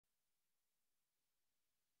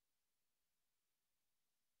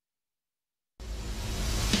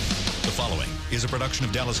The following is a production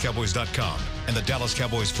of DallasCowboys.com and the Dallas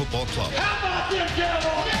Cowboys Football Club. How about them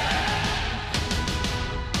Cowboys?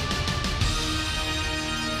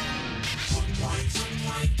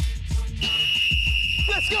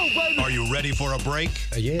 Let's go, baby. Are you ready for a break?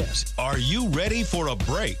 Yes. Are you ready for a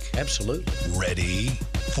break? Absolutely. Ready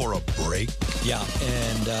for a break? Yeah,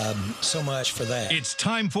 and so much for that. It's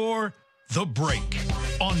time for The Break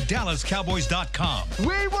on DallasCowboys.com.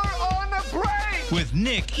 We were on the break. With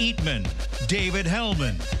Nick Eatman, David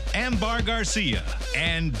Hellman, Ambar Garcia,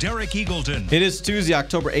 and Derek Eagleton. It is Tuesday,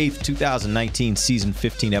 October 8th, 2019, Season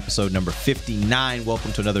 15, Episode number 59.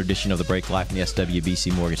 Welcome to another edition of The Break live in the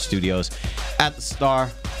SWBC Mortgage Studios at the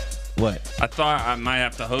Star. What? I thought I might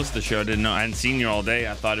have to host the show. I didn't know. I hadn't seen you all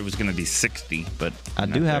day. I thought it was going to be 60, but I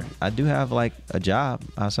do have like a job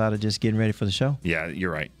outside of just getting ready for the show. Yeah,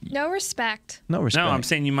 you're right. No respect. No respect. No, I'm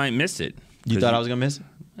saying you might miss it. You thought I was going to miss it?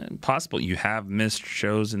 Possible. You have missed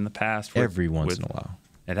shows in the past. Every once in a while.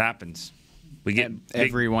 It happens. We get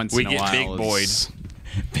every once in a while. We get big boyed.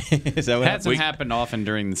 Is that what hasn't happened often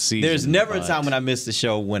during the season. There's never a time when I miss the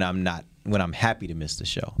show when I'm happy to miss the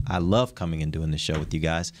show. I love coming and doing the show with you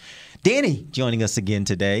guys. Danny joining us again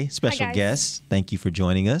today. Special guest. Thank you for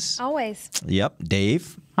joining us. Always. Yep.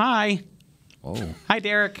 Dave. Hi. Oh. Hi,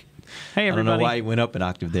 Derek. Hey, everybody. I don't know why he went up an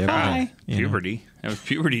octave there. Hi. Puberty. That was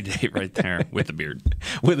puberty day right there with a beard.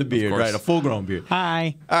 With a beard, right. A full-grown beard.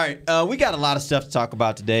 Hi. All right. We got a lot of stuff to talk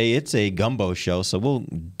about today. It's a gumbo show, so we'll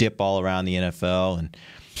dip all around the NFL and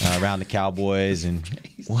around the Cowboys and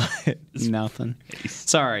what? Nothing.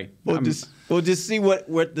 Sorry. We'll just see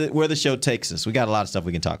where the show takes us. We got a lot of stuff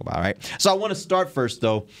we can talk about, all right? So I want to start first,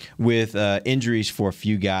 though, with injuries for a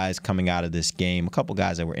few guys coming out of this game. A couple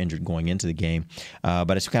guys that were injured going into the game. But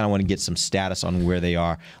I just kind of want to get some status on where they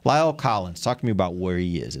are. La'el Collins, talk to me about where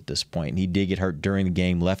he is at this point. He did get hurt during the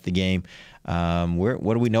game, left the game. What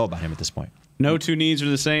do we know about him at this point? No two knees are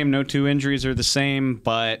the same. No two injuries are the same,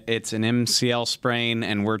 but it's an MCL sprain,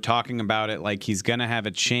 and we're talking about it like he's going to have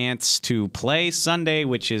a chance to play Sunday,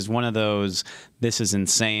 which is one of those this is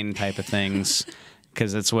insane type of things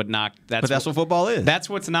because that's what knocked. But that's what football is. That's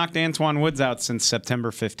what's knocked Antoine Woods out since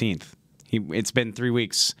September 15th. It's been 3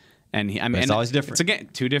 weeks. And it's always different. It's, again,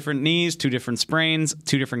 two different knees, two different sprains,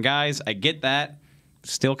 two different guys. I get that.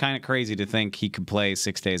 Still kind of crazy to think he could play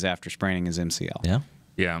 6 days after spraining his MCL. Yeah.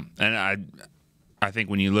 Yeah, and I think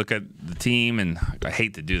when you look at the team, and I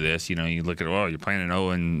hate to do this, you look at, you're playing an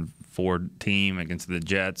 0-4 team against the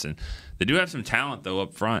Jets, and they do have some talent, though,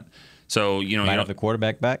 up front. So, might have the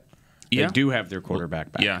quarterback back? Yeah. They do have their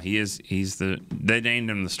quarterback back. Yeah, he is. They named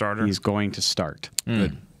him the starter. He's going to start.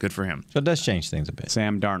 Good for him. So it does change things a bit.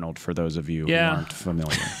 Sam Darnold, for those of you who aren't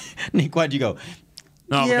familiar. Nick, why'd you go?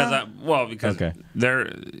 No, because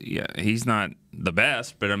he's not the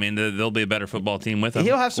best, but I mean there'll be a better football team with him.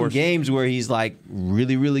 He'll have some games where he's like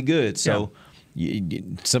really, really good. So,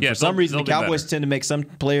 for some reason, the Cowboys tend to make some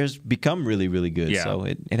players become really, really good. Yeah. So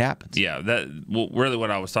it happens. Yeah, really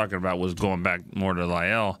what I was talking about was going back more to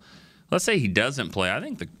La'el. Let's say he doesn't play. I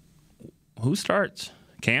think who starts?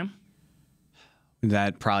 Cam?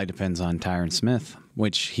 That probably depends on Tyron Smith,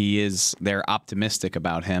 which they're optimistic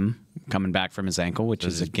about him coming back from his ankle, which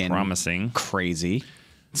is again promising. Crazy.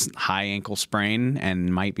 It's high ankle sprain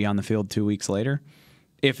and might be on the field 2 weeks later.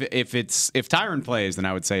 If Tyron plays, then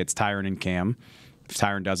I would say it's Tyron and Cam. If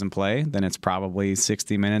Tyron doesn't play, then it's probably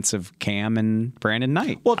 60 minutes of Cam and Brandon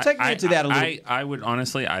Knight. Well, take me into that a little. I would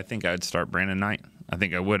honestly, I think I'd start Brandon Knight. I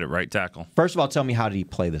think I would at right tackle. First of all, tell me, how did he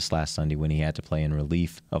play this last Sunday when he had to play in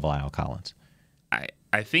relief of La'el Collins?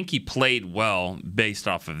 I think he played well based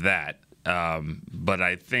off of that. But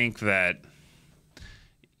I think we're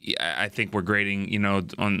grading,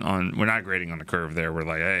 we're not grading on the curve there. We're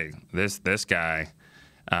like, hey, this guy.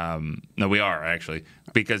 No, we are actually,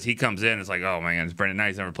 because he comes in. It's like, oh my God, it's Brandon Knight.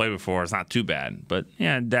 He's never played before. It's not too bad. But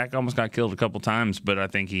yeah, Dak almost got killed a couple times, but I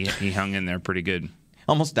think he hung in there pretty good.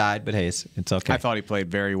 Almost died, but hey, it's okay. I thought he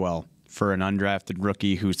played very well for an undrafted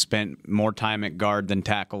rookie who spent more time at guard than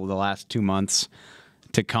tackle the last 2 months.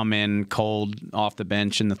 To come in cold off the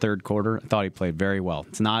bench in the third quarter, I thought he played very well.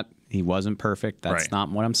 He wasn't perfect. That's not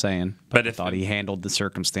what I'm saying. But I thought he handled the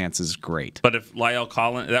circumstances great. But if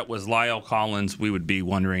that was La'el Collins, we would be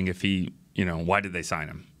wondering if he, why did they sign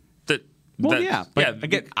him?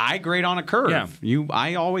 Again, I grade on a curve. Yeah.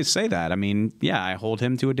 I always say that. I mean, I hold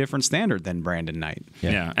him to a different standard than Brandon Knight.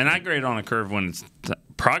 Yeah, and I grade on a curve when it's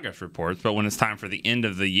progress reports, but when it's time for the end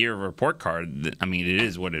of the year report card, I mean, it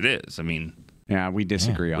is what it is. I mean. Yeah, we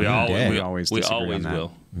disagree on that. We always disagree on that.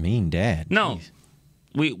 Will. Mean dad. No,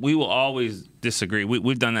 we will always disagree.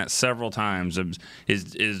 We've done that several times.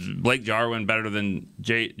 Is Blake Jarwin better than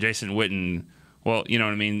Jason Witten Well, you know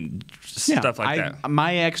what I mean? Stuff like that.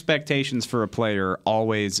 My expectations for a player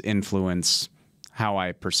always influence how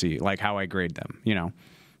I perceive, like how I grade them. You know,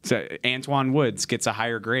 so Antoine Woods gets a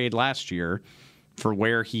higher grade last year for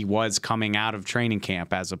where he was coming out of training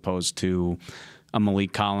camp as opposed to a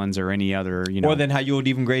Malik Collins or any other, you know. Or then how you would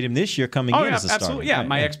even grade him this year coming in as a starter. Absolutely. Yeah, right,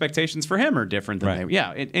 my expectations for him are different than they.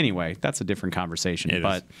 Yeah, anyway, that's a different conversation.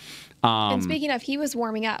 And speaking of, he was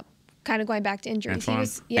warming up, kind of going back to injuries.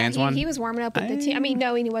 Antoine? He was warming up with the team. I mean,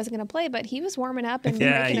 knowing he wasn't going to play, but he was warming up and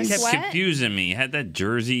yeah, making he a kept sweat. confusing me. He had that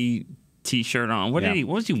jersey T-shirt on. What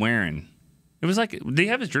was he wearing? It was like, did he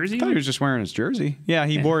have his jersey I thought on? he was just wearing his jersey. Yeah,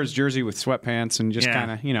 he wore his jersey with sweatpants and just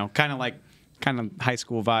kind of high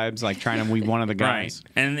school vibes, like trying to be one of the guys.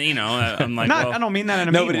 Right. And, you know, I'm like, I don't mean that in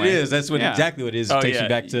a mean way. No, but it is. That's exactly what it is. It takes you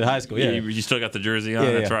back to high school. Yeah. You still got the jersey on.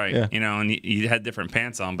 That's right. Yeah. You know, and you had different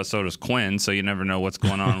pants on, but so does Quinn, so you never know what's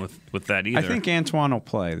going on with that either. I think Antoine will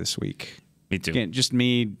play this week. Me too. Again, just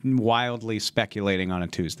me wildly speculating on a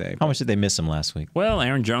Tuesday. How much did they miss him last week? Well,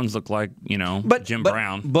 Aaron Jones looked like, Jim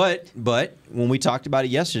Brown. But when we talked about it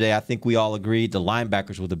yesterday, I think we all agreed the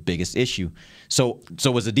linebackers were the biggest issue. So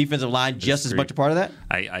was the defensive line just as much a part of that?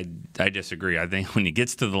 I disagree. I think when it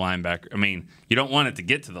gets to the linebacker, I mean, you don't want it to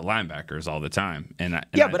get to the linebackers all the time.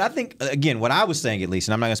 But I think, again, what I was saying at least,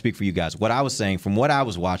 and I'm not going to speak for you guys, what I was saying from what I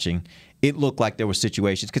was watching, it looked like there were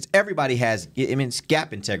situations because everybody has, it's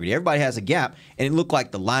gap integrity. Everybody has a gap, and it looked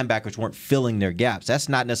like the linebackers weren't filling their gaps. That's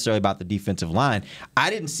not necessarily about the defensive line.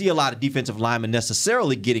 I didn't see a lot of defensive linemen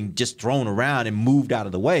necessarily getting just thrown around and moved out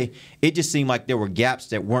of the way. It just seemed like there were gaps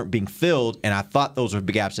that weren't being filled, and I thought those were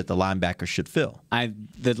gaps that the linebackers should fill.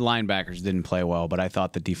 The linebackers didn't play well, but I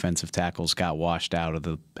thought the defensive tackles got washed out of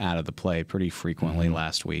the play pretty frequently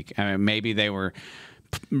last week. I mean, maybe they were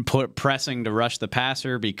pressing to rush the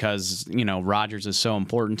passer because Rodgers is so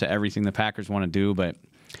important to everything the Packers want to do, but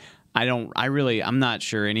I'm not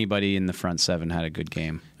sure anybody in the front seven had a good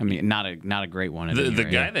game. I mean, not a great one. The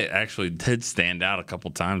guy that actually did stand out a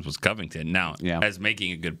couple times was Covington. Now, as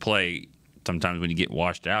making a good play, sometimes when you get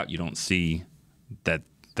washed out, you don't see that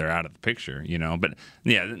they're out of the picture, But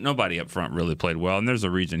yeah, nobody up front really played well, and there's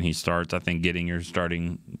a reason he starts. I think getting your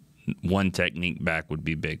starting one technique back would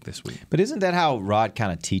be big this week. But isn't that how Rod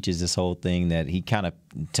kind of teaches this whole thing, that he kind of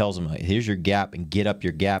tells them, here's your gap and get up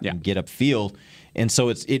your gap and get upfield? And so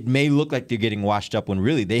it may look like they're getting washed up when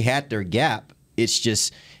really they had their gap. It's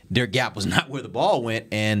just their gap was not where the ball went,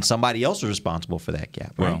 and somebody else was responsible for that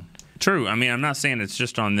gap. Right? Well, true. I mean, I'm not saying it's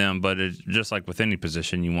just on them, but it's just like with any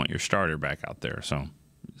position, you want your starter back out there. So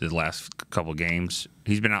the last couple games,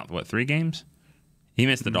 he's been out, 3 games? He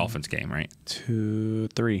missed the Dolphins game, right? 2,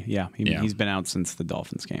 3. Yeah, he's been out since the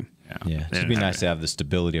Dolphins game. Yeah, it'd be nice to have the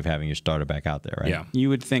stability of having your starter back out there, right? Yeah, you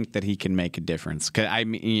would think that he can make a difference. Cause I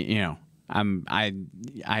mean,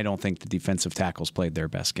 I don't think the defensive tackles played their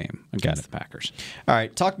best game against the Packers. All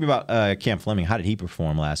right, talk to me about Cam Fleming. How did he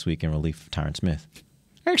perform last week in relief of Tyron Smith?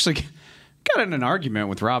 Actually, got in an argument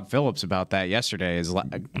with Rob Phillips about that yesterday.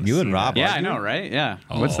 You and Rob? Yeah, I know, right? Yeah.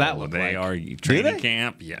 What's that look like? They are training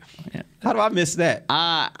camp. Yeah. How do I miss that?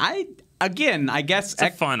 I guess it's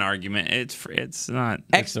a fun argument. It's not.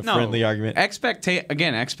 It's a friendly argument.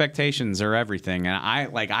 Expectations are everything, and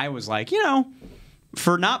I was like,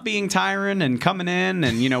 for not being Tyron and coming in,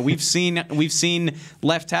 and we've seen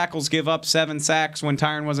left tackles give up 7 sacks when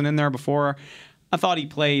Tyron wasn't in there before. I thought he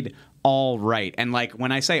played all right, and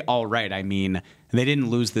when I say all right, I mean they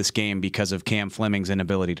didn't lose this game because of Cam Fleming's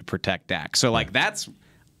inability to protect Dak. So that's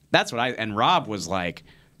what and Rob was like,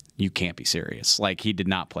 you can't be serious. He did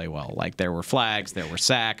not play well. There were flags, there were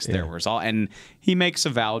sacks, there was all, and he makes a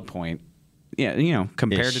valid point. Yeah,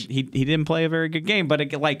 compared to he didn't play a very good game, but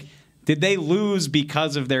did they lose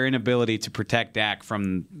because of their inability to protect Dak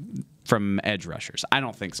from edge rushers? I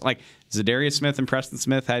don't think so. Zadarius Smith and Preston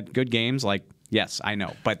Smith had good games. Yes, I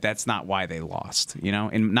know, but that's not why they lost.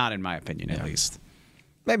 And not in my opinion, at least.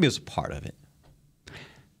 Maybe it was a part of it.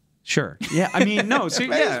 Sure. Yeah. I mean, no. So you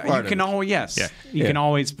can always you can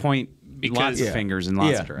always point lots of fingers in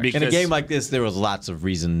lots of directions. In a game like this, there was lots of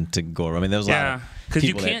reason to go. I mean, there was a lot of because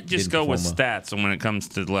you can't just go with stats when it comes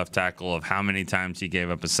to the left tackle of how many times he gave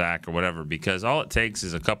up a sack or whatever, because all it takes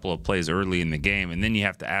is a couple of plays early in the game, and then you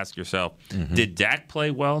have to ask yourself, did Dak play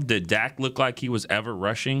well? Did Dak look like he was ever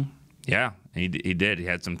rushing? Yeah, he did. He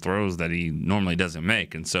had some throws that he normally doesn't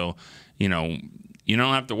make, and so you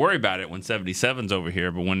don't have to worry about it when 77's over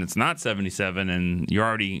here, but when it's not 77 and you're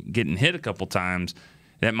already getting hit a couple times,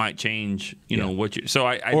 that might change, what you. So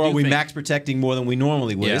or are we max protecting more than we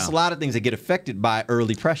normally would? There's a lot of things that get affected by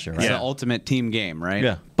early pressure. Right? It's the ultimate team game, right?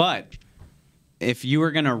 Yeah. But if you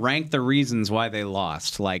were going to rank the reasons why they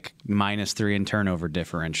lost, like -3 in turnover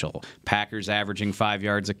differential, Packers averaging 5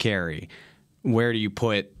 yards a carry, where do you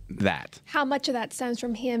put that? How much of that stems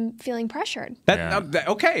from him feeling pressured?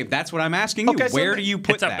 Okay, that's what I'm asking you. Okay, so where do you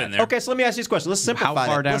put it's up that? in there. Okay, so let me ask you this question. Let's simplify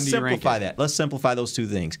far that. down Let's do you rank simplify it? that. Let's simplify those two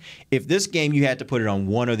things. If this game you had to put it on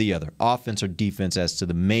one or the other, offense or defense, as to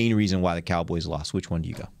the main reason why the Cowboys lost, which one do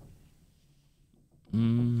you go?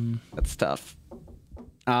 That's tough.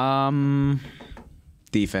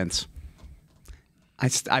 Defense.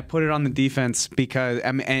 I put it on the defense because,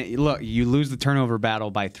 I mean, and look, you lose the turnover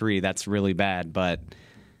battle by 3. That's really bad, but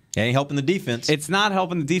It ain't helping the defense. it's not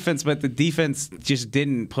helping the defense, but the defense just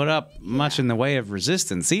didn't put up much in the way of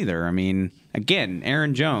resistance either. I mean, again,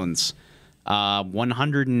 Aaron Jones,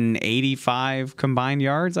 185 combined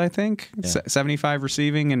yards, I think, 75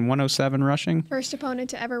 receiving and 107 rushing. First opponent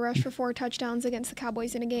to ever rush for 4 touchdowns against the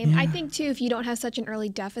Cowboys in a game. I think, too, if you don't have such an early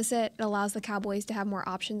deficit, it allows the Cowboys to have more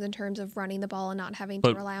options in terms of running the ball and not having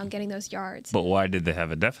to rely on getting those yards. But why did they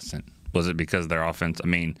have a deficit? Was it because their offense? I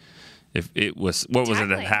mean, if it was, what was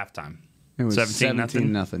it at halftime? It was 17-0.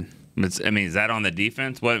 nothing. I mean, is that on the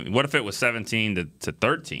defense? What if it was 17 to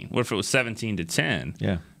 13? What if it was 17 to 10?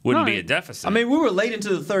 Yeah. Wouldn't be a deficit. I mean, we were late into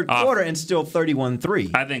the third quarter and still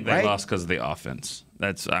 31-3. I think they lost because of the offense.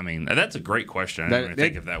 That's a great question. I didn't even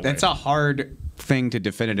think of that way. That's a hard thing to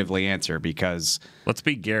definitively answer because let's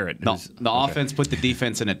be Garrett. The offense put the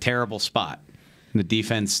defense in a terrible spot. The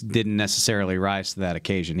defense didn't necessarily rise to that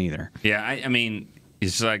occasion either. Yeah, I mean,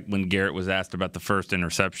 it's like when Garrett was asked about the first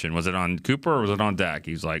interception. Was it on Cooper or was it on Dak?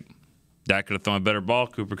 He's like, Dak could have thrown a better ball.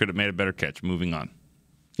 Cooper could have made a better catch. Moving on.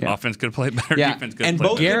 Yeah. Offense could have played better. Yeah. Defense could have And played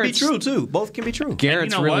both better. can be true, too. Both can be true.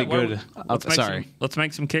 Garrett's And you know really what? good. Let's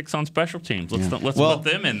make some kicks on special teams. Let's Well, put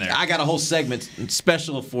them in there. I got a whole segment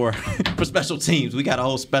special for special teams. We got a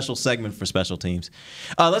whole special segment for special teams.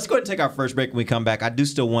 Let's go ahead and take our first break. When we come back, I do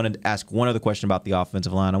still want to ask one other question about the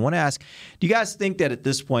offensive line. I want to ask, do you guys think that at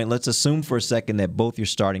this point, let's assume for a second that both your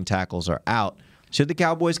starting tackles are out, should the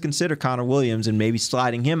Cowboys consider Connor Williams and maybe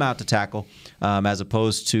sliding him out to tackle as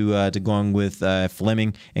opposed to going with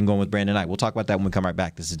Fleming and going with Brandon Knight? We'll talk about that when we come right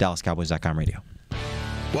back. This is DallasCowboys.com radio.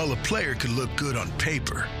 While a player could look good on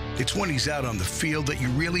paper, it's when he's out on the field that you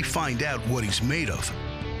really find out what he's made of.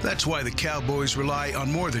 That's why the Cowboys rely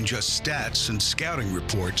on more than just stats and scouting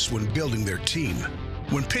reports when building their team.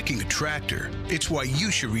 When picking a tractor, it's why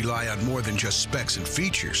you should rely on more than just specs and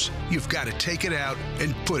features. You've got to take it out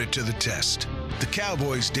and put it to the test. The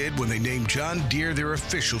Cowboys did when they named John Deere their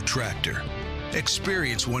official tractor.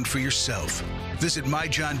 Experience one for yourself. Visit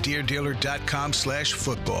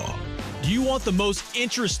myjohndeeredealer.com/football. Do you want the most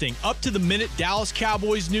interesting, up-to-the-minute Dallas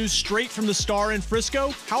Cowboys news straight from the Star in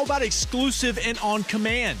Frisco? How about exclusive and on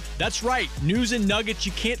command? That's right, news and nuggets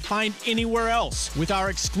you can't find anywhere else. With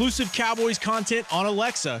our exclusive Cowboys content on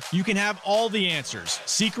Alexa, you can have all the answers,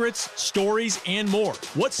 secrets, stories, and more.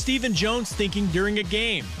 What's Stephen Jones thinking during a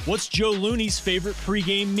game? What's Joe Looney's favorite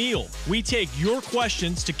pregame meal? We take your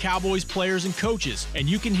questions to Cowboys players and coaches, and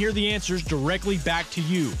you can hear the answers directly back to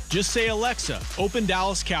you. Just say, Alexa, open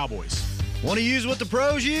Dallas Cowboys. Want to use what the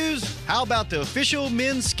pros use? How about the official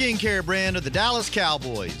men's skincare brand of the Dallas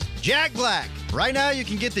Cowboys, Jack Black? Right now, you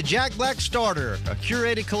can get the Jack Black Starter, a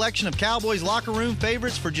curated collection of Cowboys locker room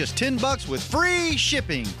favorites for just $10 with free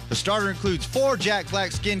shipping. The starter includes 4 Jack Black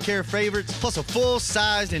skincare favorites, plus a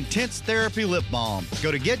full-sized intense therapy lip balm.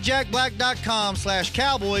 Go to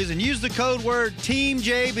getjackblack.com/Cowboys and use the code word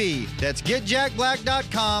TEAMJB. That's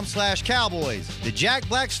getjackblack.com/Cowboys. The Jack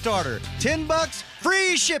Black Starter, $10,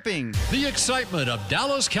 free shipping. The excitement of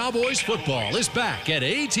Dallas Cowboys football is back at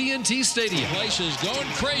AT&T Stadium. The place is going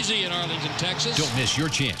crazy in Arlington, Texas. Don't miss your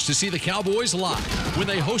chance to see the Cowboys live when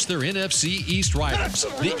they host their NFC East rivals,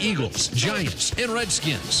 the Eagles, Giants, and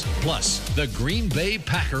Redskins, plus the Green Bay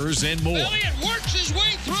Packers and more. Elliott works his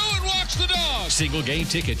way through and walks the dog. Single game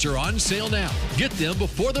tickets are on sale now. Get them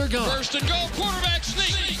before they're gone. First and goal, quarterback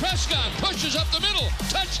sneak. Prescott pushes up the middle.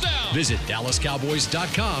 Touchdown. Visit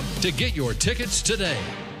DallasCowboys.com to get your tickets today.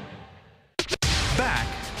 Back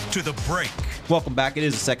to the break. Welcome back. It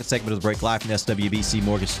is the second segment of the break, live from SWBC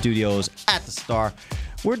Mortgage Studios at the Star.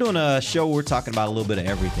 We're doing a show where we're talking about a little bit of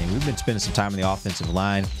everything. We've been spending some time on the offensive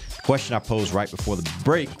line. The question I posed right before the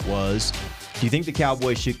break was, do you think the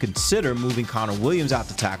Cowboys should consider moving Connor Williams out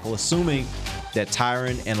to tackle, assuming that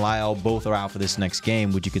Tyron and Lyle both are out for this next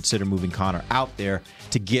game? Would you consider moving Connor out there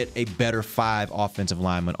to get a better 5 offensive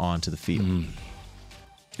linemen onto the field?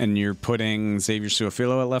 And you're putting Xavier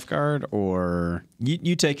Su'a-Filo at left guard, or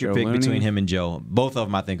you take your Joe pick Looney? Between him and Joe. Both of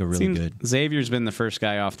them, I think, are really good. Xavier's been the first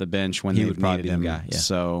guy off the bench when He they would probably needed be him. the guy, yeah.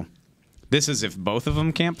 So this is if both of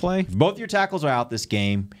them can't play. If both your tackles are out this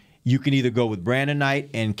game, you can either go with Brandon Knight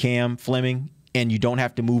and Cam Fleming, and you don't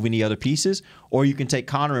have to move any other pieces, or you can take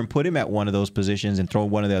Connor and put him at one of those positions and throw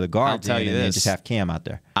one of the other guards in, and then just have Cam out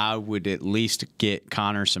there. I would at least get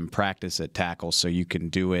Connor some practice at tackle so you can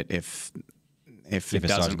do it if it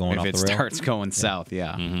starts going south.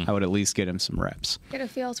 Yeah, I would at least get him some reps. Get a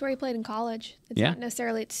feel. It's where he played in college. It's not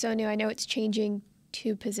necessarily it's so new. I know it's changing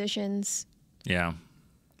 2 positions. Yeah,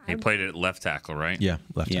 he played it at left tackle, right? Yeah,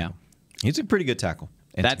 left tackle. He's a pretty good tackle.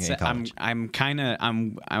 I'm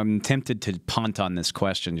tempted to punt on this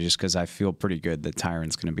question just because I feel pretty good that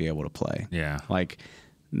Tyron's going to be able to play. Yeah, like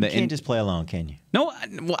you can't just play alone, can you? No,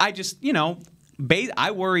 well, I just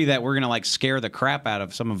I worry that we're going to scare the crap out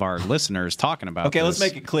of some of our listeners talking about. Okay, this.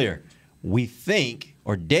 let's make it clear. We think,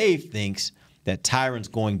 or Dave thinks, that Tyron's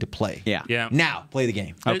going to play. Yeah. Now, play the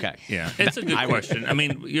game. Okay. It's a good question. I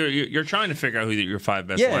mean, you're trying to figure out who your 5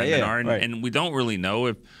 best linemen are, and we don't really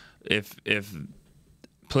know if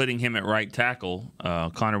putting him at right tackle,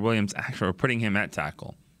 Connor Williams, actually, or putting him at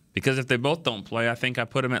tackle. Because if they both don't play, I think I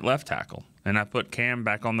put him at left tackle, and I put Cam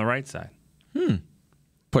back on the right side.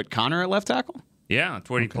 Put Connor at left tackle? Yeah, that's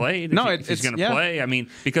where he played. No, if he's going to play. I mean,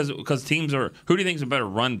 because teams are. Who do you think is a better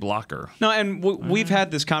run blocker? No, and we've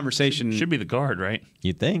had this conversation. Should be the guard, right?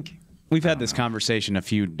 You'd think. We've had this conversation a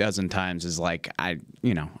few dozen times. Is I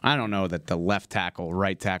don't know that the left tackle,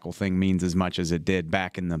 right tackle thing means as much as it did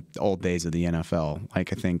back in the old days of the NFL. I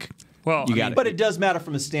think. Well, but it does matter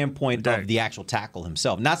from a standpoint of the actual tackle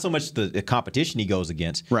himself, not so much the competition he goes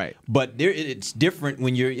against. Right. But it's different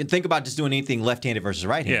when you think about just doing anything left-handed versus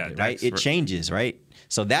right-handed. Right. It changes. Right.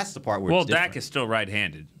 So that's the part where. Well, it's different. Dak is still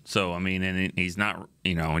right-handed. So I mean, and he's not.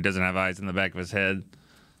 He doesn't have eyes in the back of his head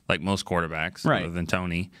like most quarterbacks, other than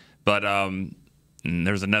Tony. But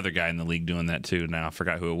there's another guy in the league doing that too. Now I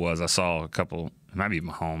forgot who it was. I saw a couple. It might be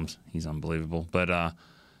Mahomes. He's unbelievable. But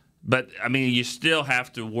I mean, you still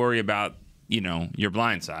have to worry about your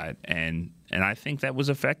blind side, and I think that was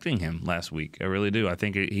affecting him last week. I really do. I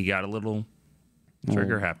think he got a little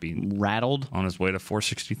trigger happy, rattled on his way to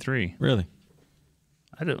 463. Really?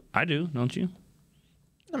 I do. Don't you?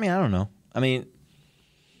 I mean, I don't know. I mean.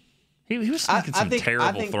 He was making some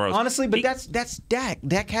terrible throws. Honestly, but that's Dak.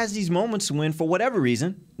 Dak has these moments when, for whatever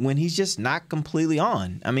reason, when he's just not completely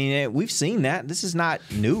on. I mean, we've seen that. This is not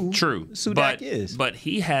new. True. This is who Dak is. But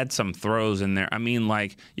he had some throws in there. I mean,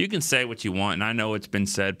 you can say what you want, and I know it's been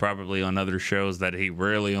said probably on other shows that he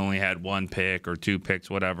really only had 1 pick or 2 picks,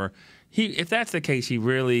 whatever. If that's the case, he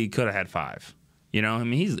really could have had 5. I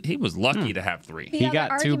mean, he was lucky to have 3. He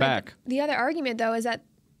got 2 back. The other argument, though, is that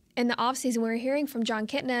in the offseason, we're hearing from John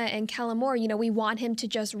Kitna and Kellen Moore, we want him to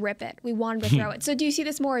just rip it. We want him to throw it. So do you see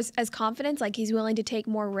this more as confidence, like he's willing to take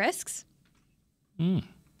more risks? I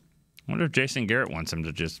wonder if Jason Garrett wants him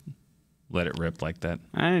to just let it rip like that.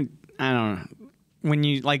 I don't know. When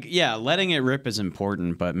you letting it rip is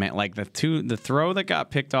important, but man, the throw that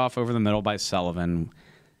got picked off over the middle by Sullivan,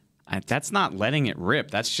 that's not letting it rip.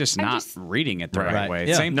 That's just not reading it the right way.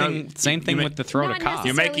 Yeah. Same thing with the throw to Cobb.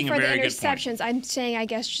 You're making a very good point. I'm saying, I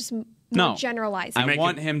guess, just more generalized. I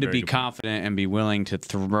want him to be confident and be willing to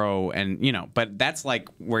throw, and but that's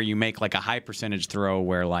where you make a high percentage throw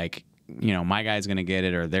where my guy's going to get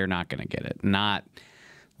it or they're not going to get it. Not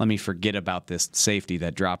let me forget about this safety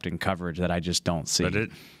that dropped in coverage that I just don't see. But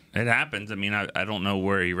it happens. I mean, I don't know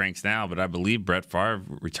where he ranks now, but I believe Brett Favre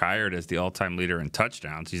retired as the all-time leader in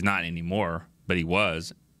touchdowns. He's not anymore, but he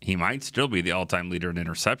was. He might still be the all-time leader in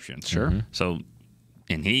interceptions. Sure. Mm-hmm. So,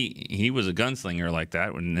 and he was a gunslinger like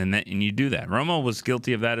that, and you do that. Romo was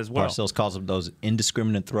guilty of that as well. Parcells calls them those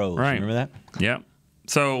indiscriminate throws. Right. Remember that? Yeah.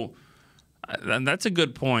 So that's a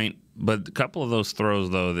good point. But a couple of those throws,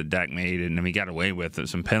 though, that Dak made and he got away with,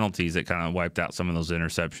 some penalties that kind of wiped out some of those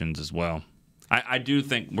interceptions as well. I do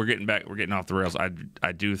think we're getting off the rails.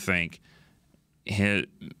 I do think him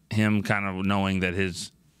kind of knowing that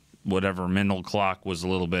his whatever mental clock was a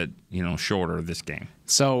little bit shorter this game.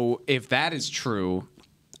 So if that is true,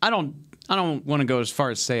 I don't want to go as far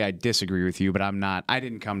as say I disagree with you, but I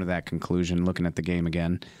didn't come to that conclusion looking at the game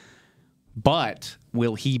again. But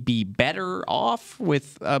will he be better off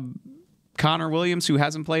with Connor Williams, who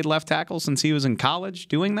hasn't played left tackle since he was in college,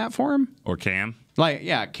 doing that for him? Or Cam?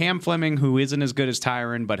 Cam Fleming, who isn't as good as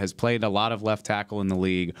Tyron, but has played a lot of left tackle in the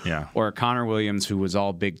league. Yeah. Or Connor Williams, who was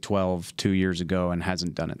all Big 12 2 years ago and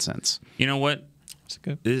hasn't done it since. You know what?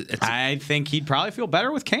 I think he'd probably feel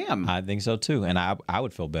better with Cam. I think so, too. And I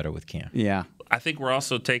would feel better with Cam. Yeah. I think we're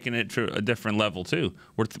also taking it to a different level, too.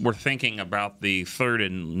 We're thinking about the 3rd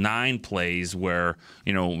and 9 plays where,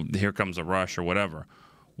 here comes a rush or whatever.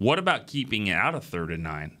 What about keeping it out of 3rd and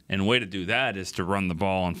 9? And the way to do that is to run the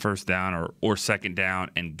ball on 1st down or 2nd down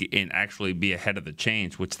and actually be ahead of the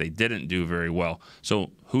chains, which they didn't do very well. So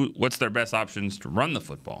what's their best options to run the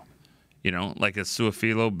football? You know, like is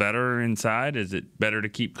Suafilo better inside? Is it better to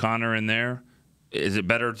keep Connor in there? Is it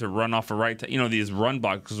better to run off a right? These run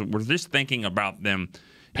blocks, because we're just thinking about them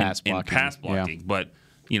in pass blocking. Yeah. But,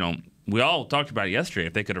 we all talked about it yesterday.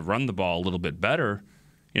 If they could have run the ball a little bit better,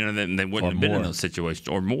 then they wouldn't have been in those situations,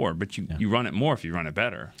 or more. But you run it more if you run it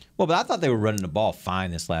better. Well, but I thought they were running the ball fine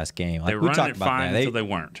this last game. They were running it fine until they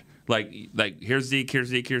weren't. Like here's Zeke,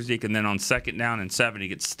 and then on 2nd down and 7, he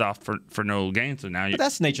gets stuffed for no gain. So now but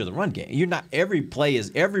that's the nature of the run game. You're not every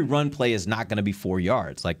run play is not going to be 4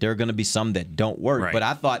 yards. Like there are going to be some that don't work. Right. But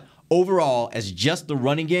I thought overall, as just the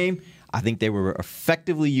running game, I think they were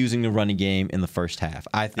effectively using the running game in the first half.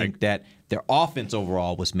 I think that their offense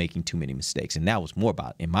overall was making too many mistakes, and that was more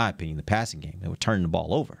about, in my opinion, the passing game. They were turning the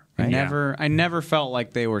ball over. Right? I never felt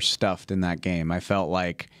like they were stuffed in that game. I felt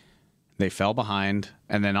like they fell behind,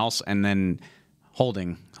 and then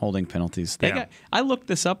holding penalties. I looked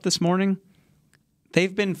this up this morning.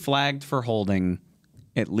 They've been flagged for holding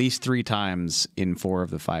at least 3 times in 4 of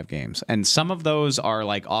the 5 games. And some of those are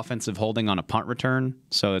like offensive holding on a punt return,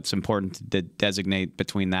 so it's important to designate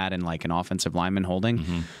between that and like an offensive lineman holding.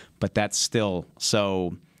 Mm-hmm. But that's still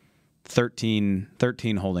 13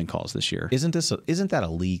 holding calls this year. Isn't that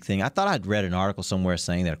a league thing? I thought I'd read an article somewhere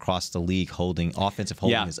saying that across the league offensive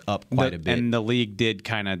holding is up quite a bit. And the league did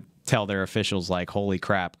kind of tell their officials like, "Holy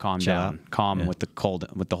crap, calm down, with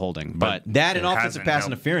the holding." But that and offensive pass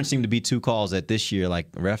interference seem to be 2 calls that this year,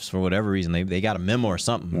 like refs for whatever reason, they got a memo or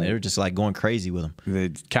something. They're just like going crazy with them.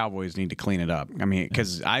 The Cowboys need to clean it up. I mean,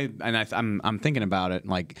 because I'm thinking about it.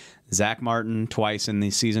 Like Zach Martin twice in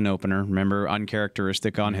the season opener. Remember,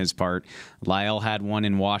 uncharacteristic on his part. Lyle had one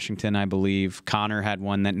in Washington, I believe. Connor had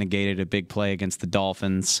one that negated a big play against the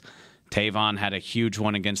Dolphins. Tavon had a huge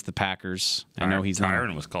one against the Packers. I know he's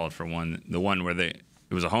Tyron was called for one. The one where it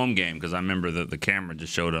was a home game, because I remember the camera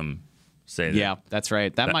just showed him say that. Yeah, that's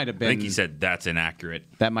right. That might have been. I think he said that's inaccurate.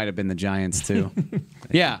 That might have been the Giants too.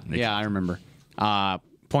 yeah, I remember.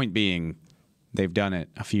 Point being, they've done it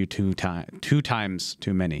two times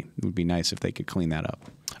too many. It would be nice if they could clean that up.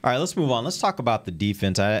 All right, let's move on. Let's talk about the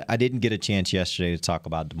defense. I didn't get a chance yesterday to talk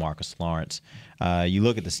about DeMarcus Lawrence. You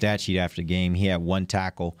look at the stat sheet after the game, he had 1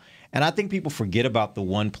 tackle. And I think people forget about the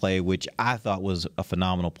one play, which I thought was a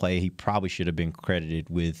phenomenal play. He probably should have been credited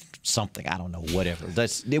with something. I don't know, whatever.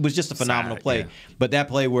 It was just a phenomenal play. Yeah. But that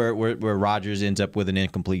play where Rodgers ends up with an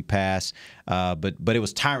incomplete pass, but it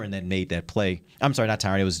was Tyron that made that play. I'm sorry, not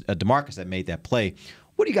Tyron. It was DeMarcus that made that play.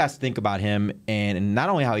 What do you guys think about him and not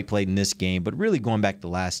only how he played in this game, but really going back the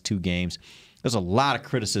last 2 games? There's a lot of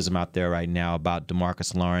criticism out there right now about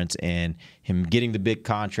DeMarcus Lawrence and him getting the big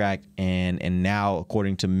contract, and now,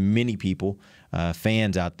 according to many people,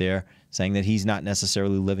 fans out there, saying that he's not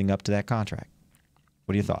necessarily living up to that contract.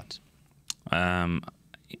 What are your thoughts? I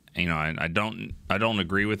don't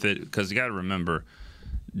agree with it, because you got to remember,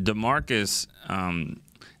 DeMarcus,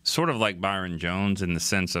 sort of like Byron Jones in the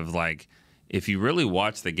sense of like, if you really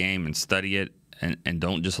watch the game and study it and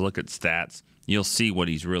don't just look at stats, you'll see what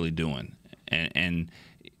he's really doing.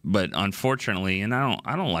 But unfortunately, and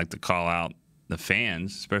I don't like to call out the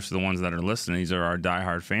fans, especially the ones that are listening. These are our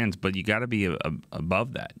diehard fans, but you got to be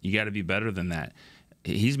above that. You got to be better than that.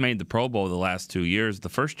 He's made the Pro Bowl the last 2 years. The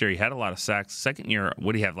first year he had a lot of sacks. Second year,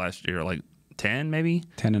 what did he have last year? Like 10, maybe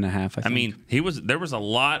 10.5. I think. I mean, there was a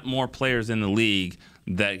lot more players in the league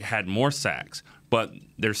that had more sacks, but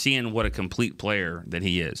they're seeing what a complete player that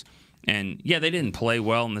he is. And yeah, they didn't play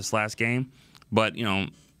well in this last game, but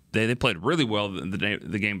they played really well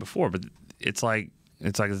the game before. But it's like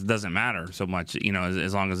it doesn't matter so much,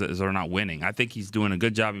 as long as they're not winning. I think he's doing a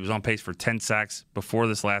good job. He was on pace for 10 sacks before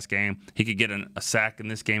this last game. He could get a sack in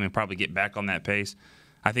this game and probably get back on that pace.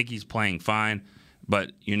 I think he's playing fine,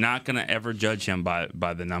 but you're not going to ever judge him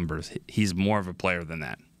by the numbers. He's more of a player than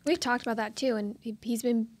that. We've talked about that too, and he's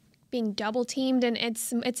been being double teamed, and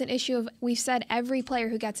it's an issue of, we've said every player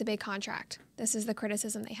who gets a big contract, this is the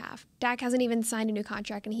criticism they have. Dak hasn't even signed a new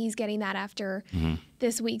contract, and he's getting that after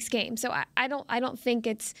this week's game. So I don't think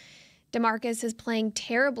it's DeMarcus is playing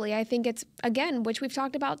terribly. I think it's, again, which we've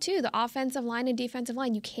talked about too, the offensive line and defensive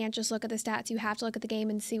line. You can't just look at the stats. You have to look at the game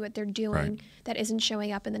and see what they're doing that isn't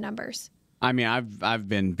showing up in the numbers. I mean, I've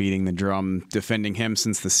been beating the drum defending him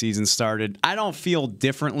since the season started. I don't feel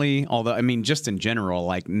differently, although, I mean, just in general,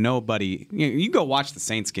 like nobody, you go watch the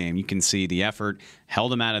Saints game, you can see the effort,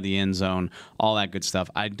 held him out of the end zone, all that good stuff.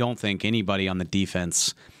 I don't think anybody on the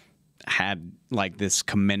defense had like this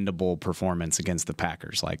commendable performance against the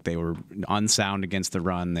Packers. Like they were unsound against the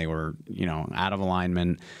run. They were, out of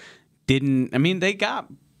alignment.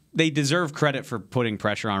 They deserve credit for putting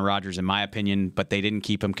pressure on Rodgers, in my opinion, but they didn't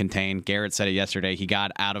keep him contained. Garrett said it yesterday. He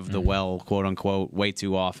got out of the well, quote unquote, way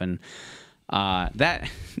too often.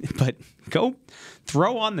 But go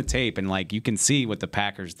throw on the tape and like you can see what the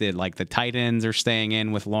Packers did. Like the tight ends are staying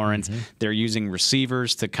in with Lawrence. They're using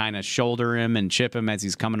receivers to kind of shoulder him and chip him as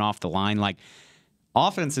he's coming off the line. Like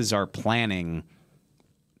offenses are planning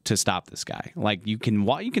to stop this guy. Like you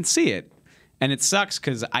can see it. And it sucks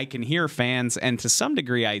because I can hear fans, and to some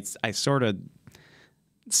degree, I sort of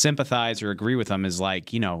sympathize or agree with them. Is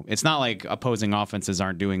like, it's not like opposing offenses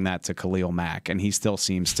aren't doing that to Khalil Mack, and he still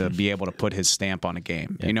seems to be able to put his stamp on a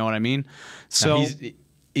game. Yeah. You know what I mean? So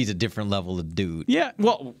he's a different level of dude. Yeah.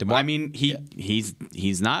 Well,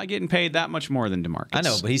 he's not getting paid that much more than DeMarcus. I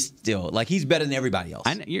know, but he's still he's better than everybody else.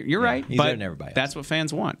 I know, you're right. He's better than everybody else. That's what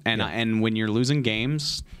fans want, and when you're losing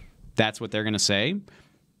games, that's what they're going to say.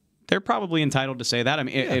 They're probably entitled to say that. I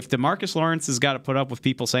mean, if DeMarcus Lawrence has got to put up with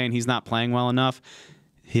people saying he's not playing well enough,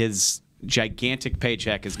 his gigantic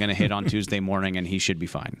paycheck is going to hit on Tuesday morning, and he should be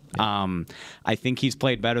fine. I think he's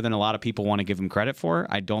played better than a lot of people want to give him credit for.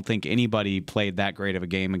 I don't think anybody played that great of a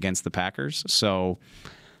game against the Packers, so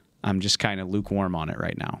I'm just kind of lukewarm on it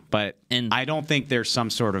right now. But I don't think there's some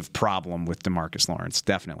sort of problem with DeMarcus Lawrence.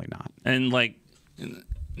 Definitely not. And,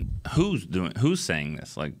 who's saying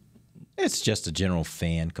this? It's just a general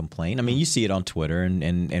fan complaint. I mean, you see it on Twitter,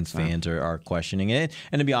 and fans are questioning it.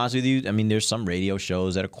 And to be honest with you, I mean, there's some radio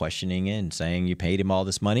shows that are questioning it and saying you paid him all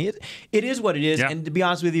this money. It is what it is. Yeah. And to be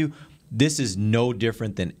honest with you, this is no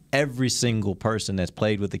different than every single person that's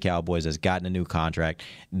played with the Cowboys that's gotten a new contract.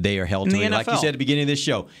 They are held to, like you said at the beginning of this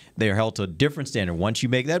show, they are held to a different standard. Once you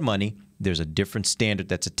make that money, there's a different standard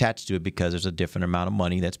that's attached to it because there's a different amount of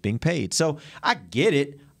money that's being paid. So I get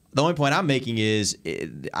it. The only point I'm making is,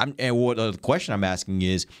 the question I'm asking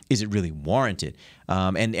is it really warranted?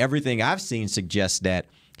 And everything I've seen suggests that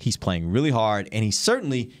he's playing really hard, and he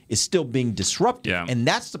certainly is still being disruptive. Yeah. And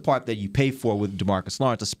that's the part that you pay for with DeMarcus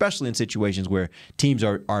Lawrence, especially in situations where teams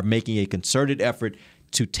are making a concerted effort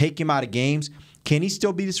to take him out of games. Can he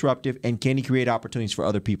still be disruptive, and can he create opportunities for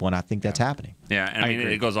other people? And I think that's happening. Yeah, and I mean,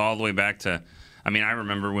 it goes all the way back to – I mean, I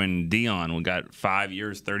remember when Dion got 5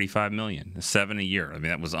 years, $35 million, $7 a year. I mean,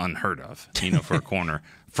 that was unheard of, for a corner.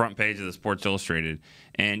 Front page of the Sports Illustrated.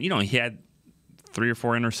 And, he had 3 or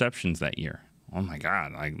 4 interceptions that year. Oh, my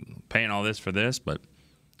God, paying all this for this. But,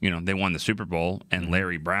 they won the Super Bowl, and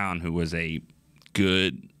Larry Brown, who was a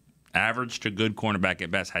good, average to good cornerback at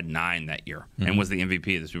best, had 9 that year and was the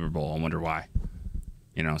MVP of the Super Bowl. I wonder why.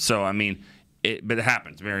 So, I mean, but it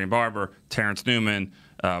happens. Marion Barber, Terrence Newman,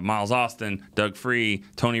 Miles Austin, Doug Free,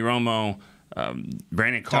 Tony Romo,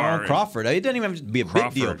 Brandon Carr, Tyrone Crawford. It doesn't even have to be a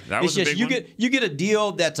big deal. It's just you get a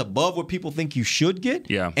deal that's above what people think you should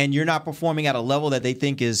get, and you're not performing at a level that they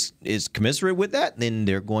think is commensurate with that. Then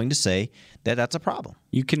they're going to say that that's a problem.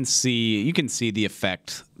 You can see the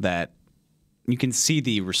effect that. You can see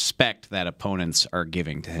the respect that opponents are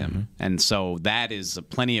giving to him. And so that is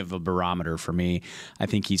plenty of a barometer for me. I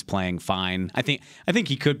think he's playing fine. I think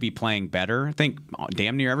he could be playing better. I think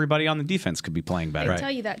damn near everybody on the defense could be playing better. I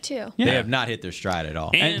tell you that too. Yeah. They have not hit their stride at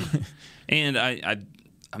all. And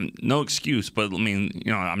I'm no excuse, but I mean,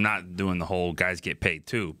 I'm not doing the whole guys get paid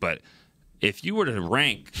too. But if you were to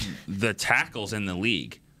rank the tackles in the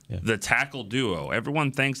league, the tackle duo,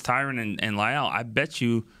 everyone thanks Tyron and Lyle. I bet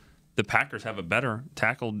you the Packers have a better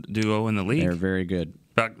tackle duo in the league. They're very good.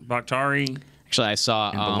 Bakhtari. Actually, I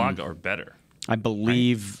saw. And Bulaga are better. I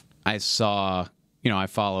believe I saw. I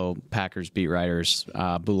follow Packers beat writers.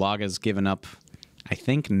 Bulaga's given up, I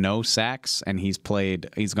think, no sacks, and he's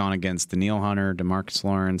gone against Danielle Hunter, DeMarcus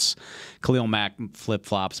Lawrence, Khalil Mack flip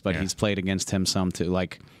flops, but he's played against him some too.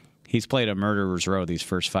 He's played a murderer's row these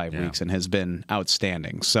first 5 weeks and has been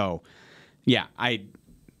outstanding. So,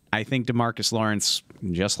 I think DeMarcus Lawrence,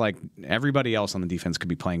 just like everybody else on the defense, could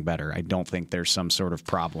be playing better. I don't think there's some sort of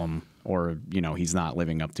problem or, he's not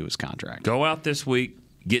living up to his contract. Go out this week,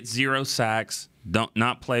 get 0 sacks,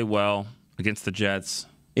 not play well against the Jets.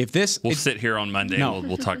 We'll sit here on Monday and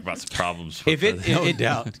we'll talk about some problems.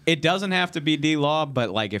 It doesn't have to be D-Law,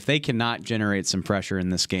 but if they cannot generate some pressure in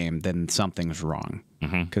this game, then something's wrong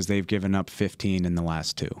because they've given up 15 in the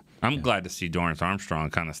last 2. I'm glad to see Dorrance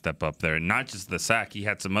Armstrong kind of step up there. Not just the sack, he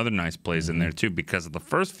had some other nice plays in there too, because of the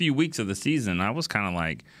first few weeks of the season, I was kind of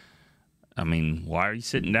like, I mean, why are you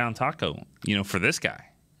sitting down Taco, for this guy?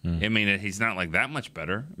 I mean, he's not that much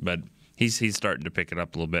better, but he's starting to pick it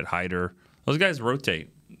up a little bit. Hyder, those guys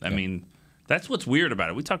rotate. I mean, that's what's weird about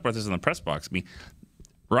it. We talked about this in the press box. I mean,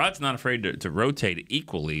 Rod's not afraid to rotate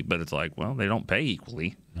equally, but it's like, well, they don't pay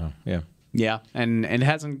equally. No. Yeah. Yeah, and it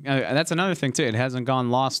hasn't. That's another thing too. It hasn't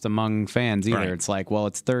gone lost among fans either. Right. It's like, well,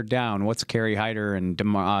 it's third down. What's Kerry Hyder and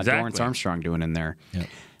Dorrance Armstrong doing in there? Yep.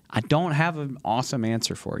 I don't have an awesome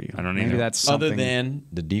answer for you. I don't Maybe either. that's something. Other than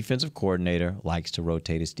the defensive coordinator likes to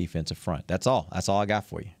rotate his defensive front. That's all. That's all I got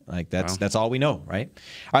for you. Like that's all we know, right?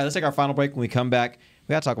 All right, let's take our final break. When we come back,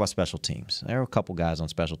 we got to talk about special teams. There were a couple guys on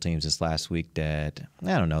special teams this last week that,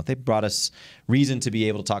 I don't know, they brought us reason to be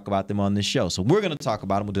able to talk about them on this show. So we're going to talk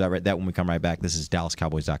about them. We'll do that when we come right back. This is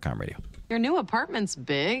DallasCowboys.com radio. Your new apartment's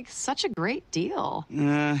big. Such a great deal.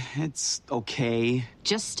 It's okay.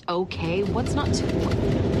 Just okay? What's not to...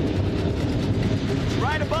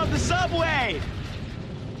 Right above the subway!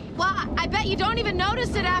 Well, I bet you don't even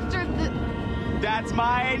notice it after the... That's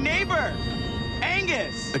my neighbor,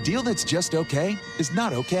 Angus. A deal that's just okay is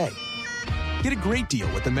not okay. Get a great deal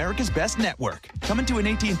with America's Best Network. Come into an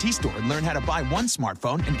AT&T store and learn how to buy one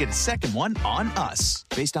smartphone and get a second one on us.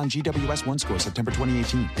 Based on GWS 1 score, September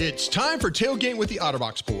 2018. It's time for Tailgate with the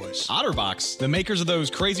OtterBox boys. OtterBox? The makers of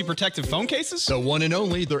those crazy protective phone cases? The one and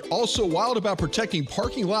only. They're also wild about protecting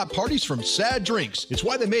parking lot parties from sad drinks. It's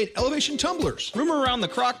why they made elevation tumblers. Rumor around the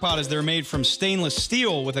crockpot is they're made from stainless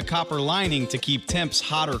steel with a copper lining to keep temps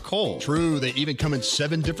hot or cold. True. They even come in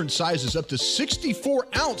 7 different sizes, up to 64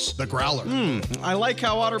 ounce, the growler. I like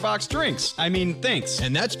how OtterBox drinks. Thinks.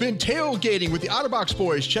 And that's been Tailgating with the OtterBox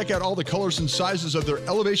boys. Check out all the colors and sizes of their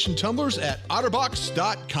elevation tumblers at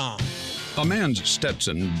otterbox.com. A man's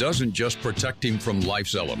Stetson doesn't just protect him from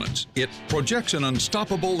life's elements. It projects an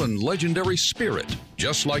unstoppable and legendary spirit,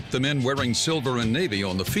 just like the men wearing silver and navy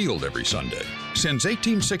on the field every Sunday. Since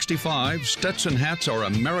 1865, Stetson hats are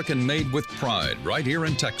American-made with pride right here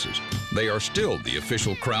in Texas. They are still the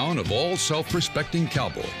official crown of all self-respecting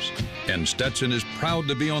Cowboys. And Stetson is proud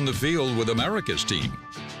to be on the field with America's team.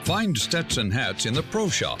 Find Stetson hats in the Pro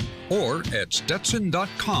Shop or at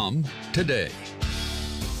Stetson.com today.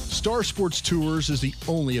 Star Sports Tours is the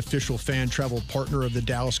only official fan travel partner of the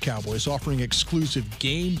Dallas Cowboys, offering exclusive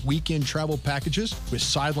game weekend travel packages with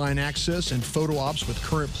sideline access and photo ops with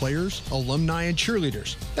current players, alumni, and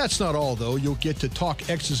cheerleaders. That's not all, though. You'll get to talk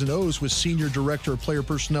X's and O's with Senior Director of Player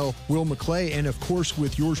Personnel Will McClay, and of course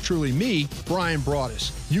with yours truly, me, Brian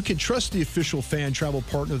Broaddus. You can trust the official fan travel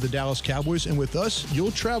partner of the Dallas Cowboys, and with us,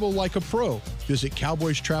 you'll travel like a pro. Visit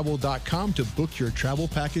cowboystravel.com to book your travel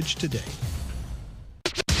package today.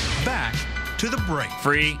 Back to the break.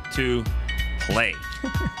 Free to play.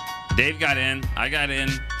 Dave got in. I got in.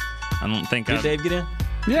 I don't think Did Dave get in?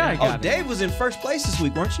 Yeah, I got Dave was in first place this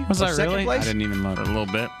week, weren't you? Was Or I second really? place? I didn't even look. A little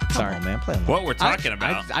bit. Sorry. Come on, man. Play along. What we're talking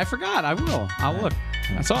about. I forgot. I will. I'll look.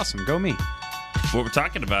 That's awesome. Go me. What we're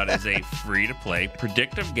talking about is a free-to-play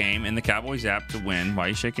predictive game in the Cowboys app to win. Why are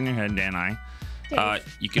you shaking your head, Dan?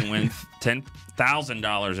 You can win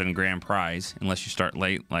 $10,000 in grand prize unless you start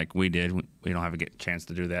late like we did. We don't have a chance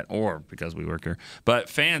to do that, or because we work here. But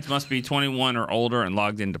fans must be 21 or older and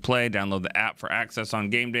logged in to play. Download the app for access on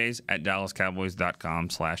game days at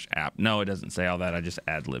DallasCowboys.com/app. No, it doesn't say all that. I just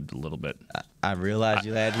ad-libbed a little bit. I realized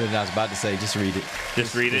you ad-libbed. I was about to say, just read it.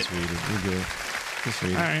 Just read it? Just read it. You're good. Just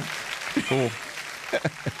read it. All right. Cool.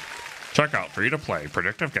 Check out free-to-play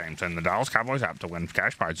predictive games in the Dallas Cowboys app to win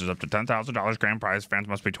cash prizes up to $10,000 grand prize. Fans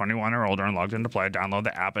must be 21 or older and logged in to play. Download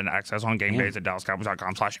the app and access on game days at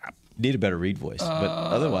DallasCowboys.com/app. Need a better read voice, but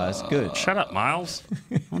otherwise, good. Shut up, Miles.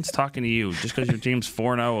 No one's talking to you. Just because your team's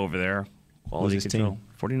 4-0 over there. What's his team?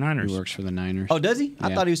 49ers. He works for the Niners. Oh, does he? I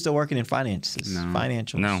Yeah. thought he was still working in finances. No.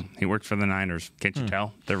 Financials. No, he works for the Niners. Can't you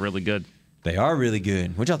tell? They're really good. They are really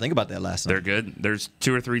good. What y'all think about that last night? They're good. There's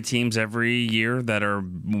 2 or 3 teams every year that are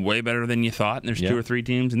way better than you thought, and there's 2 or 3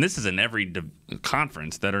 teams, and this is in every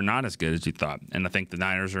conference, that are not as good as you thought. And I think the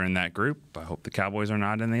Niners are in that group. I hope the Cowboys are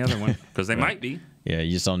not in the other one, because they might be. Yeah,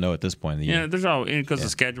 you just don't know at this point in the year. Yeah, there's all because of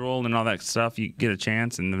schedule and all that stuff. You get a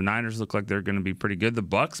chance, and the Niners look like they're going to be pretty good. The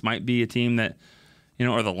Bucks might be a team that,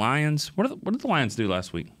 or the Lions. What did the Lions do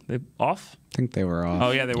last week? They off? I think they were off. Oh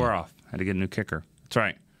yeah, they were off. Had to get a new kicker. That's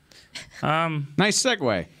right. Nice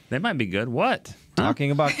segue. They might be good. What? Talking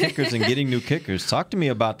about kickers and getting new kickers. Talk to me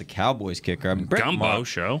about the Cowboys kicker. Gumbo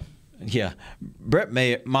show. Yeah, Brett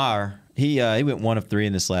Maher. He went 1 of 3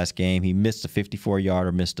 in this last game. He missed a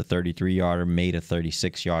 54-yarder, missed a 33-yarder, made a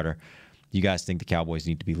 36-yarder. You guys think the Cowboys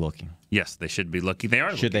need to be looking? Yes, they should be looking. They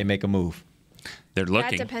are. Should they make a move? They're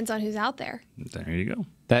looking. That depends on who's out there. There you go.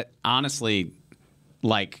 That honestly,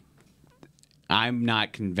 I'm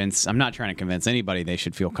not convinced. I'm not trying to convince anybody they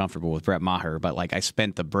should feel comfortable with Brett Maher, but I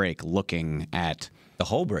spent the break looking at the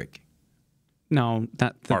whole break. No,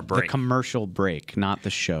 not the break. commercial break, not the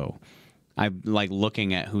show. I like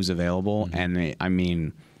looking at who's available, and I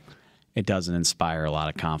mean, it doesn't inspire a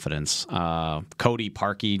lot of confidence. Cody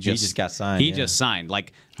Parkey just got signed. He just signed.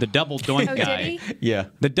 Like the double doink guy. Yeah.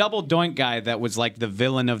 The double doink guy that was like the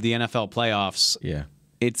villain of the NFL playoffs. Yeah.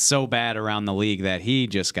 It's so bad around the league that he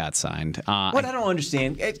just got signed. What I don't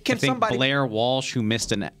understand, I think Blair Walsh, who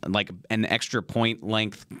missed an extra point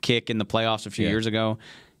length kick in the playoffs a few years ago,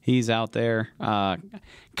 he's out there.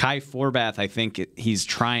 Kai Forbath, I think he's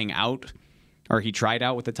trying out, or he tried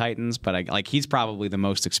out with the Titans, but he's probably the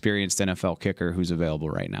most experienced NFL kicker who's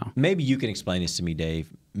available right now. Maybe you can explain this to me,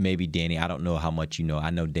 Dave. Maybe Danny. I don't know how much you know.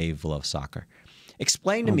 I know Dave loves soccer.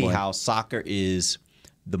 Explain to me how soccer is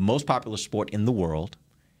the most popular sport in the world.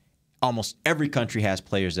 Almost every country has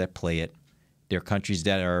players that play it. There are countries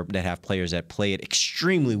that have players that play it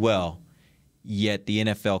extremely well, yet the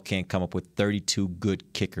NFL can't come up with 32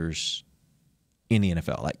 good kickers in the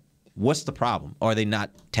NFL. Like, what's the problem? Are they not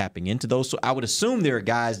tapping into those? So I would assume there are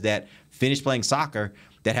guys that finish playing soccer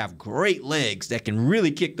that have great legs that can really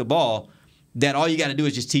kick the ball, that all you got to do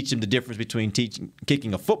is just teach them the difference between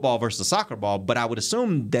kicking a football versus a soccer ball. But I would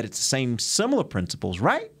assume that it's the same similar principles,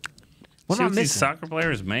 right? What do these soccer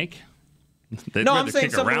players make? They'd no, rather I'm saying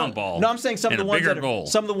kick a round ball. No, I'm saying some of the ones that goal.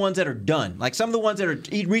 some of the ones that are done, like some of the ones that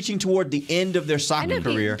are reaching toward the end of their soccer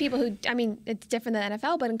career. People who, I mean, it's different than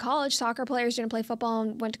NFL, but in college, soccer players didn't play football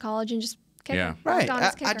and went to college and just kicked. Yeah, right.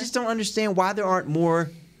 I just don't understand why there aren't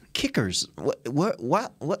more kickers.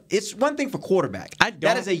 What? It's one thing for quarterback.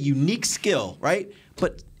 That is a unique skill, right?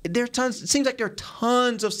 But there are tons. It seems like there are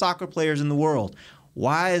tons of soccer players in the world.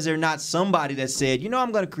 Why is there not somebody that said,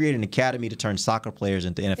 I'm going to create an academy to turn soccer players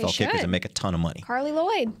into NFL kickers and make a ton of money? Carly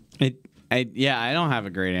Lloyd. I don't have a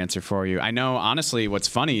great answer for you. I know, honestly, what's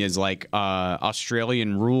funny is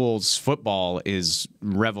Australian rules football is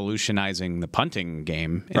revolutionizing the punting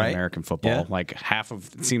game in American football. Yeah.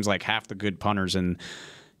 It seems like half the good punters in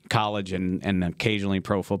college and occasionally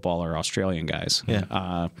pro football are Australian guys.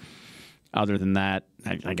 Yeah. Other than that,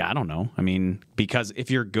 I don't know. I mean, because if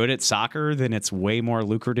you're good at soccer, then it's way more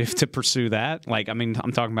lucrative to pursue that. I'm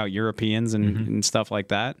talking about Europeans and stuff like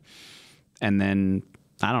that. And then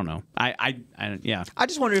I don't know. I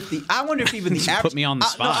just wonder if even the average put me on the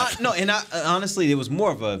spot. Honestly, it was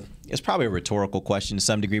more of it's probably a rhetorical question to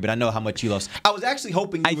some degree, but I know how much you love. I was actually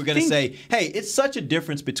hoping you were going to say, "Hey, it's such a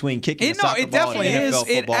difference between kicking a soccer ball and NFL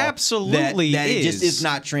football." It absolutely that it just is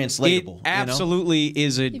not translatable. It absolutely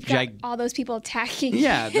is a You've got all those people attacking.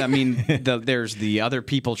 Yeah, I mean, there's the other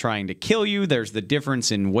people trying to kill you. There's the difference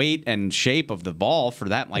in weight and shape of the ball for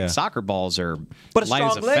that. Soccer balls are but a light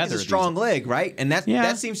strong as a leg feather. is a strong leg, right? And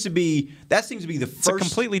that seems to be the first. It's a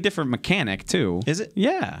completely different mechanic too. Is it?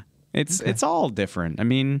 Yeah. It's all different. I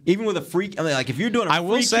mean, even with a freak, if you're doing a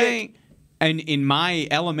free kick, and in my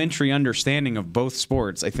elementary understanding of both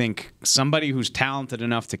sports, I think somebody who's talented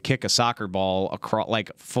enough to kick a soccer ball across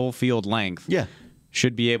full field length,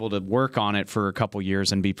 should be able to work on it for a couple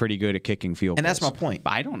years and be pretty good at kicking field goals. And that's my point.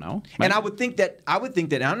 I don't know. And I would think that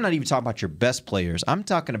I'm not even talking about your best players. I'm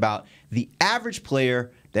talking about the average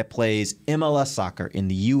player that plays MLS soccer in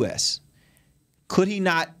the U.S. Could he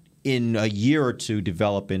not, in a year or two,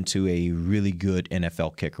 develop into a really good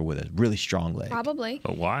NFL kicker with a really strong leg? Probably.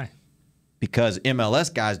 But why? Because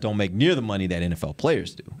MLS guys don't make near the money that NFL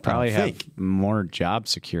players do. Probably have more job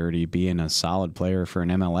security being a solid player for an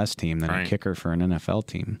MLS team than a kicker for an NFL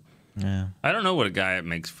team. Yeah. I don't know what a guy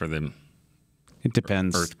makes for them. It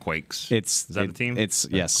depends. Earthquakes. Is that a team? It's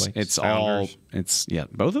yes. It's Sounders.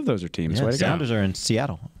 Both of those are teams. Yeah, Sounders are in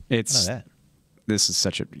Seattle. It's that. This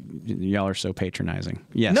is y'all are so patronizing.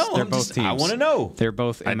 Yes, no, they're both teams. I want to know. They're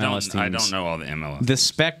both MLS teams. I don't know all the MLS. The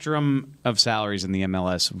spectrum of salaries in the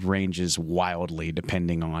MLS ranges wildly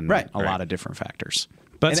depending on a lot of different factors.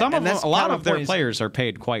 But a lot of their players are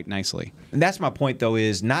paid quite nicely. And that's my point, though,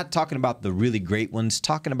 is not talking about the really great ones,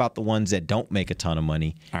 talking about the ones that don't make a ton of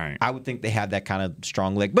money. All right. I would think they have that kind of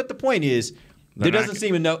strong leg. But the point is, there doesn't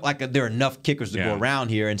seem like there are enough kickers to go around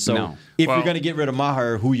here. And so if you're going to get rid of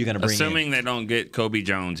Maher, who are you going to bring in? Assuming they don't get Kobe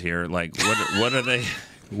Jones here, what are they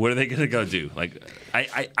going to go do?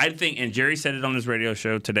 I think, and Jerry said it on his radio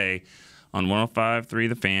show today on 105.3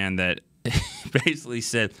 The Fan, that basically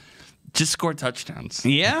said, just score touchdowns.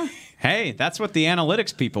 Yeah. Hey, that's what the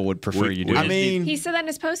analytics people would prefer you do. I mean, he said that in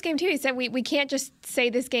his postgame too. He said we can't just say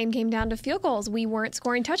this game came down to field goals. We weren't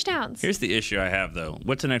scoring touchdowns. Here's the issue I have, though.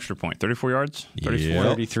 What's an extra point? 34 yards? 34?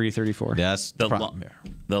 33, 34. That's the problem.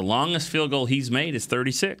 The longest field goal he's made is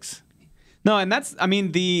 36. No, and that's,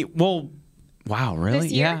 wow, really?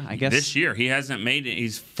 Yeah, I guess. This year, he hasn't made it.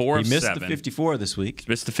 He's 4 of 7. He missed the 54 this week. He's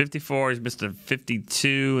missed the 54. He's missed the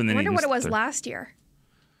 52. And then I wonder what it was last year.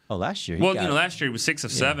 Oh, last year. Well, last year he was 6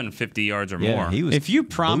 of 7, 50 yards or more. He was if you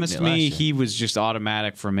promised me last year. he was just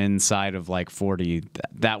automatic from inside of like 40,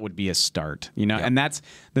 that would be a start. And that's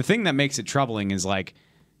the thing that makes it troubling is like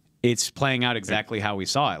it's playing out exactly how we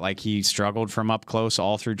saw it. Like he struggled from up close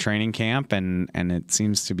all through training camp, and it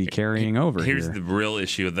seems to be carrying over. Here's the real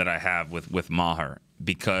issue that I have with Maher,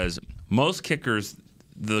 because most kickers,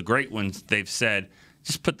 the great ones, they've said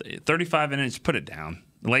just put the 35 in it, just put it down.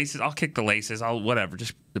 Laces, I'll kick the laces, I'll whatever,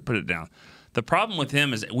 just put it down. The problem with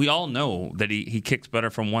him is we all know that he kicks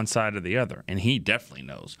better from one side or the other, and he definitely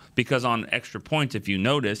knows. Because on extra points, if you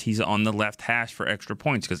notice, he's on the left hash for extra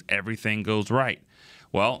points because everything goes right.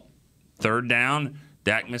 Well, third down,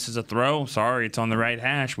 Dak misses a throw. Sorry, it's on the right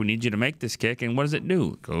hash. We need you to make this kick. And what does it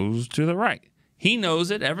do? It goes to the right. He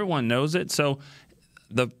knows it. Everyone knows it. So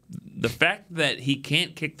the fact that he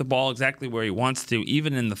can't kick the ball exactly where he wants to,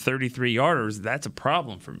 even in the 33-yarders, that's a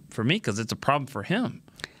problem for me because it's a problem for him.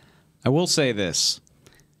 I will say this.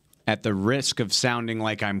 At the risk of sounding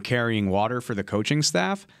like I'm carrying water for the coaching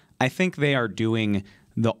staff, I think they are doing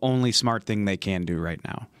the only smart thing they can do right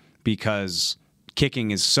now because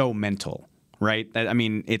kicking is so mental, right? I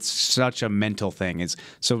mean, it's such a mental thing.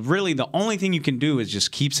 So really the only thing you can do is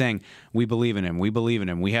just keep saying, we believe in him,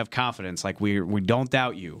 we have confidence, like we don't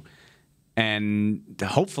doubt you. And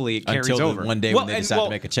hopefully it carries Until over. one day when they decide to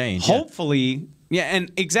make a change. Hopefully,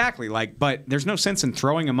 and exactly. But there's no sense in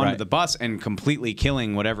throwing him under the bus and completely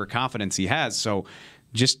killing whatever confidence he has. So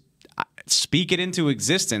just speak it into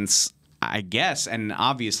existence, I guess. And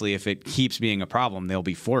obviously, if it keeps being a problem, they'll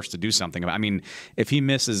be forced to do something about it. I mean, if he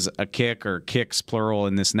misses a kick or kicks plural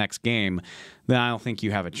in this next game, then I don't think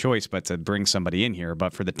you have a choice but to bring somebody in here.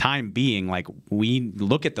 But for the time being, like, we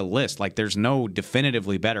look at the list, like there's no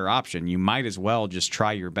definitively better option. You might as well just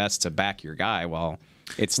try your best to back your guy while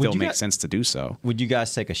it still makes sense to do so. Would you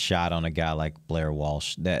guys take a shot on a guy like Blair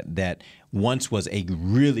Walsh that once was a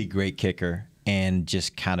really great kicker and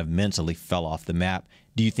just kind of mentally fell off the map?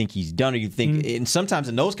 Do you think he's done, or you think, and sometimes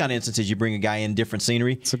in those kind of instances, you bring a guy in different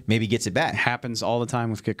scenery, maybe gets it back? Happens all the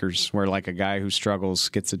time with kickers, where like a guy who struggles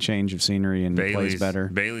gets a change of scenery and plays better.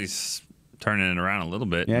 Bailey's turning it around a little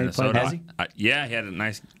bit. Yeah, he had a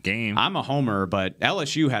nice game. I'm a homer, but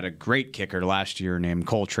LSU had a great kicker last year named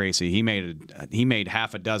Cole Tracy. He made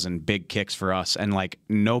half a dozen big kicks for us, and like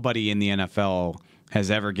nobody in the NFL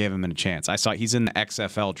has ever given him a chance. I saw he's in the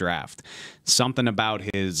XFL draft. Something about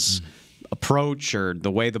his approach or the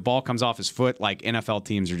way the ball comes off his foot, like NFL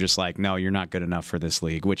teams are just like, no, you're not good enough for this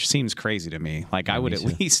league, which seems crazy to me. Like I would at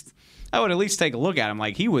least take a look at him.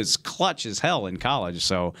 Like he was clutch as hell in college,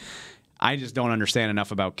 so I just don't understand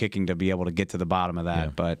enough about kicking to be able to get to the bottom of that.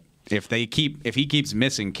 Yeah. But if he keeps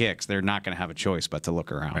missing kicks, they're not going to have a choice but to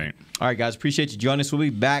look around. Right. All right, guys, appreciate you joining us. We'll be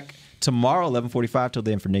back tomorrow, 11:45. Till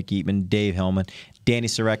then, for Nick Eatman, Dave Hellman, Danny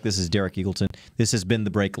Sarek, this is Derek Eagleton. This has been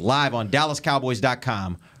The Break, live on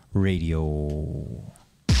DallasCowboys.com radio.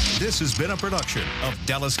 This has been a production of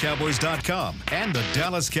DallasCowboys.com and the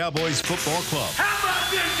Dallas Cowboys Football Club. How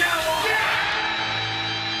about this, Cowboys?